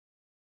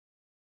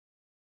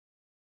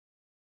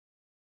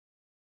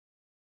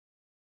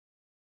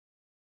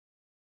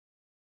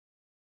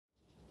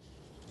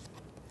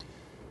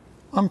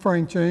I'm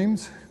Frank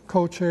James,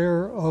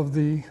 co-chair of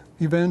the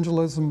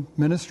Evangelism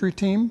Ministry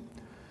Team,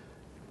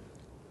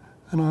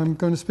 and I'm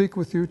going to speak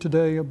with you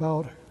today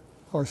about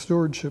our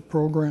stewardship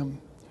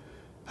program.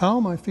 How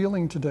am I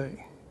feeling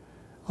today?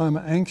 I'm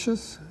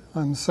anxious,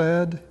 I'm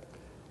sad,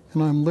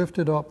 and I'm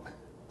lifted up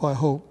by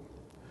hope.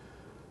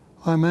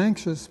 I'm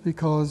anxious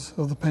because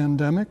of the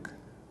pandemic,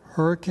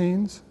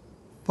 hurricanes,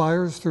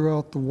 fires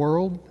throughout the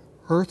world,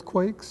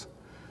 earthquakes,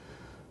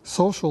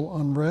 social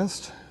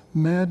unrest,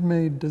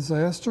 man-made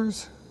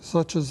disasters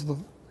such as the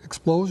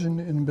explosion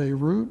in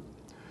Beirut,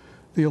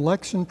 the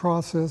election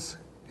process,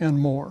 and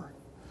more.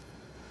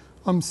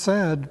 I'm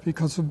sad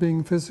because of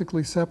being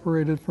physically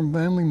separated from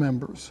family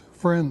members,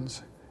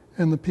 friends,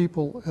 and the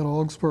people at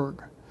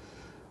Augsburg.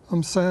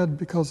 I'm sad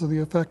because of the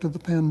effect of the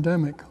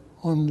pandemic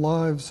on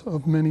lives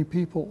of many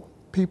people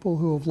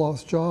who have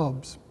lost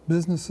jobs,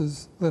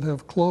 businesses that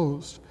have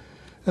closed,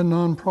 and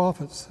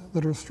nonprofits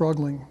that are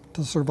struggling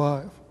to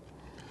survive.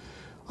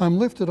 I'm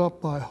lifted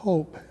up by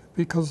hope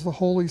because the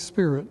Holy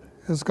Spirit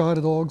has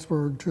guided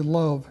Augsburg to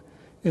love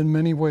in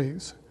many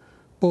ways,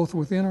 both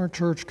within our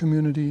church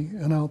community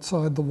and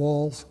outside the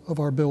walls of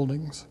our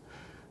buildings.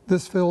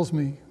 This fills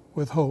me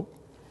with hope.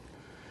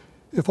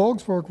 If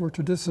Augsburg were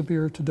to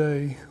disappear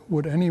today,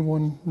 would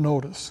anyone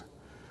notice?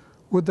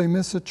 Would they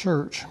miss a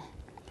church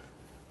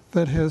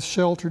that has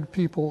sheltered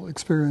people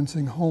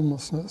experiencing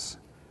homelessness,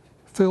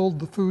 filled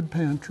the food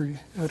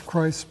pantry at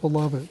Christ's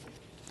Beloved,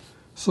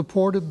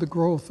 supported the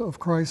growth of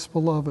Christ's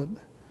Beloved,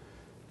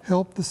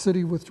 helped the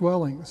city with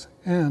dwellings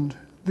and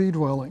the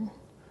dwelling,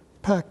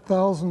 packed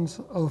thousands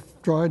of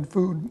dried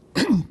food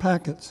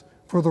packets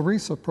for the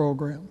RISA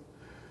program,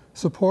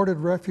 supported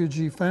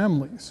refugee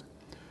families,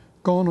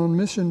 gone on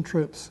mission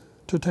trips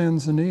to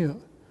Tanzania,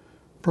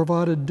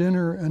 provided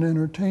dinner and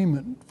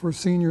entertainment for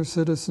senior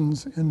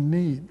citizens in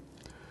need,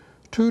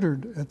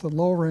 tutored at the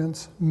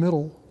Lawrence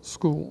Middle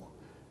School,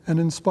 and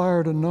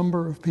inspired a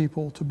number of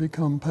people to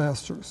become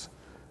pastors?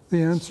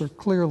 The answer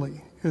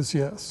clearly is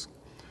yes.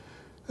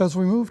 As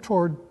we move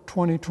toward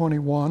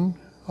 2021,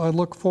 I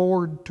look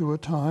forward to a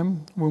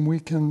time when we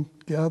can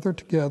gather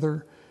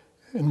together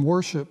and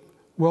worship,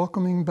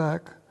 welcoming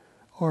back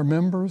our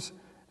members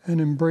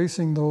and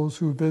embracing those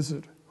who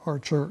visit our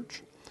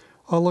church.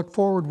 I look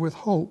forward with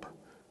hope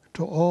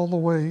to all the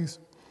ways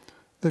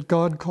that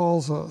God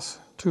calls us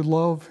to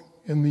love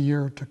in the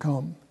year to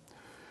come.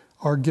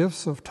 Our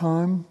gifts of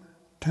time,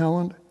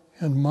 talent,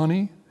 and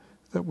money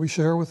that we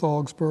share with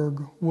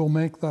Augsburg will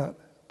make that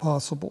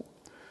possible.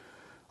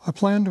 I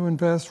plan to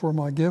invest where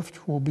my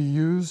gift will be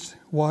used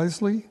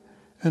wisely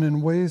and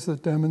in ways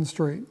that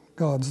demonstrate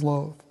God's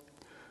love.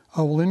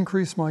 I will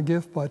increase my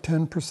gift by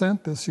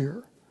 10% this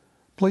year.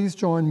 Please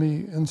join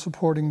me in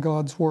supporting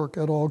God's work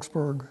at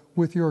Augsburg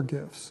with your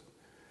gifts.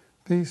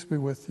 Peace be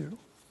with you.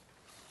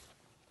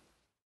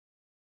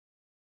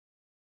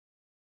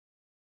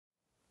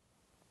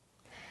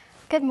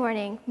 Good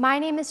morning. My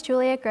name is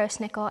Julia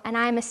Grossnickel, and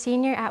I am a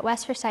senior at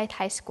West Forsyth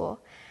High School.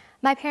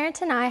 My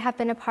parents and I have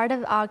been a part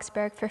of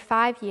Augsburg for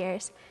 5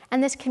 years,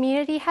 and this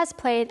community has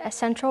played a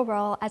central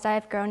role as I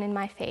have grown in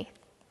my faith.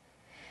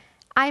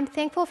 I am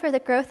thankful for the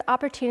growth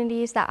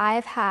opportunities that I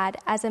have had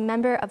as a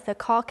member of the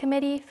Call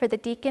Committee for the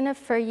Deacon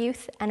for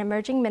Youth and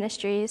Emerging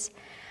Ministries,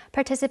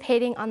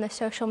 participating on the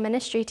social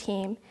ministry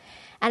team,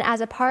 and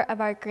as a part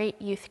of our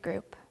great youth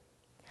group.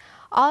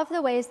 All of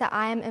the ways that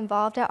I am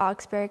involved at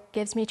Augsburg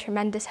gives me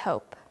tremendous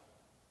hope.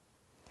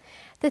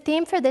 The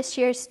theme for this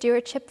year's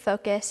stewardship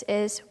focus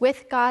is,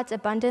 with God's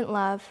abundant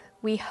love,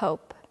 we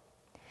hope.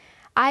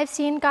 I've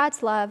seen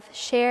God's love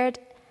shared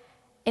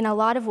in a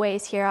lot of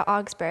ways here at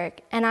Augsburg,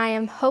 and I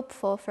am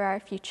hopeful for our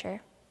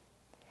future.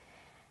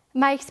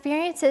 My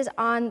experiences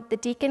on the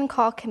Deacon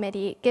Call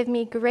Committee give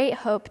me great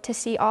hope to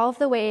see all of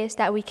the ways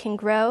that we can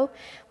grow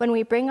when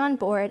we bring on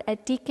board a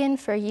Deacon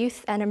for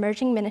Youth and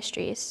Emerging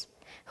Ministries,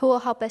 who will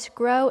help us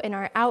grow in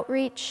our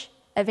outreach,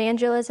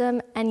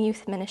 evangelism, and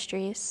youth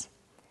ministries.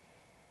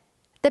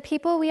 The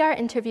people we are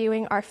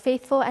interviewing are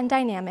faithful and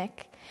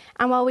dynamic,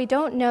 and while we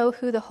don't know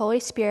who the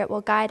Holy Spirit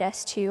will guide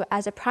us to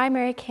as a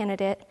primary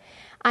candidate,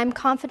 I'm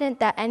confident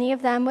that any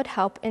of them would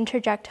help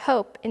interject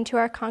hope into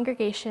our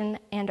congregation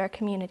and our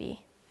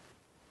community.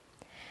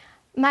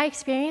 My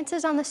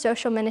experiences on the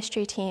social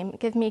ministry team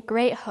give me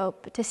great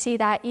hope to see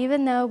that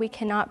even though we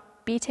cannot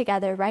be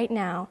together right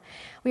now,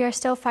 we are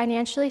still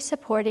financially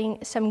supporting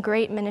some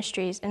great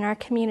ministries in our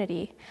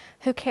community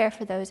who care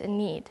for those in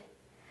need.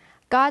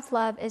 God's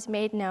love is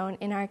made known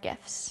in our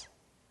gifts.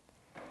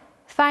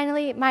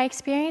 Finally, my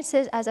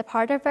experiences as a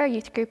part of our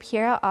youth group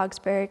here at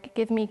Augsburg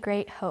give me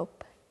great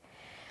hope.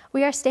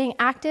 We are staying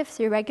active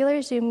through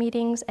regular Zoom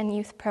meetings and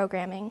youth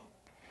programming.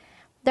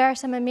 There are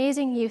some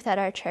amazing youth at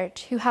our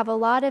church who have a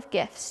lot of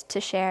gifts to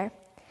share.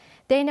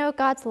 They know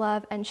God's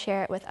love and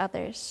share it with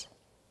others.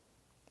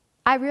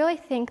 I really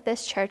think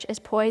this church is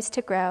poised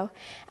to grow,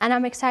 and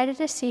I'm excited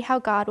to see how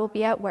God will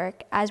be at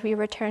work as we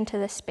return to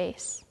this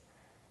space.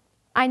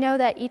 I know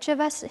that each of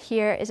us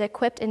here is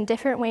equipped in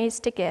different ways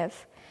to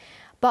give,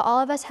 but all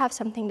of us have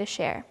something to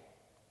share.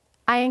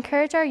 I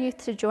encourage our youth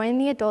to join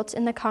the adults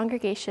in the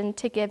congregation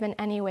to give in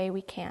any way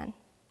we can.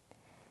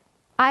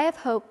 I have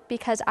hope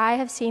because I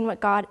have seen what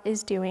God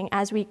is doing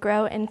as we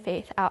grow in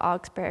faith at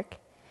Augsburg.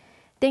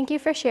 Thank you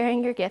for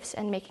sharing your gifts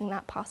and making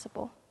that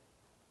possible.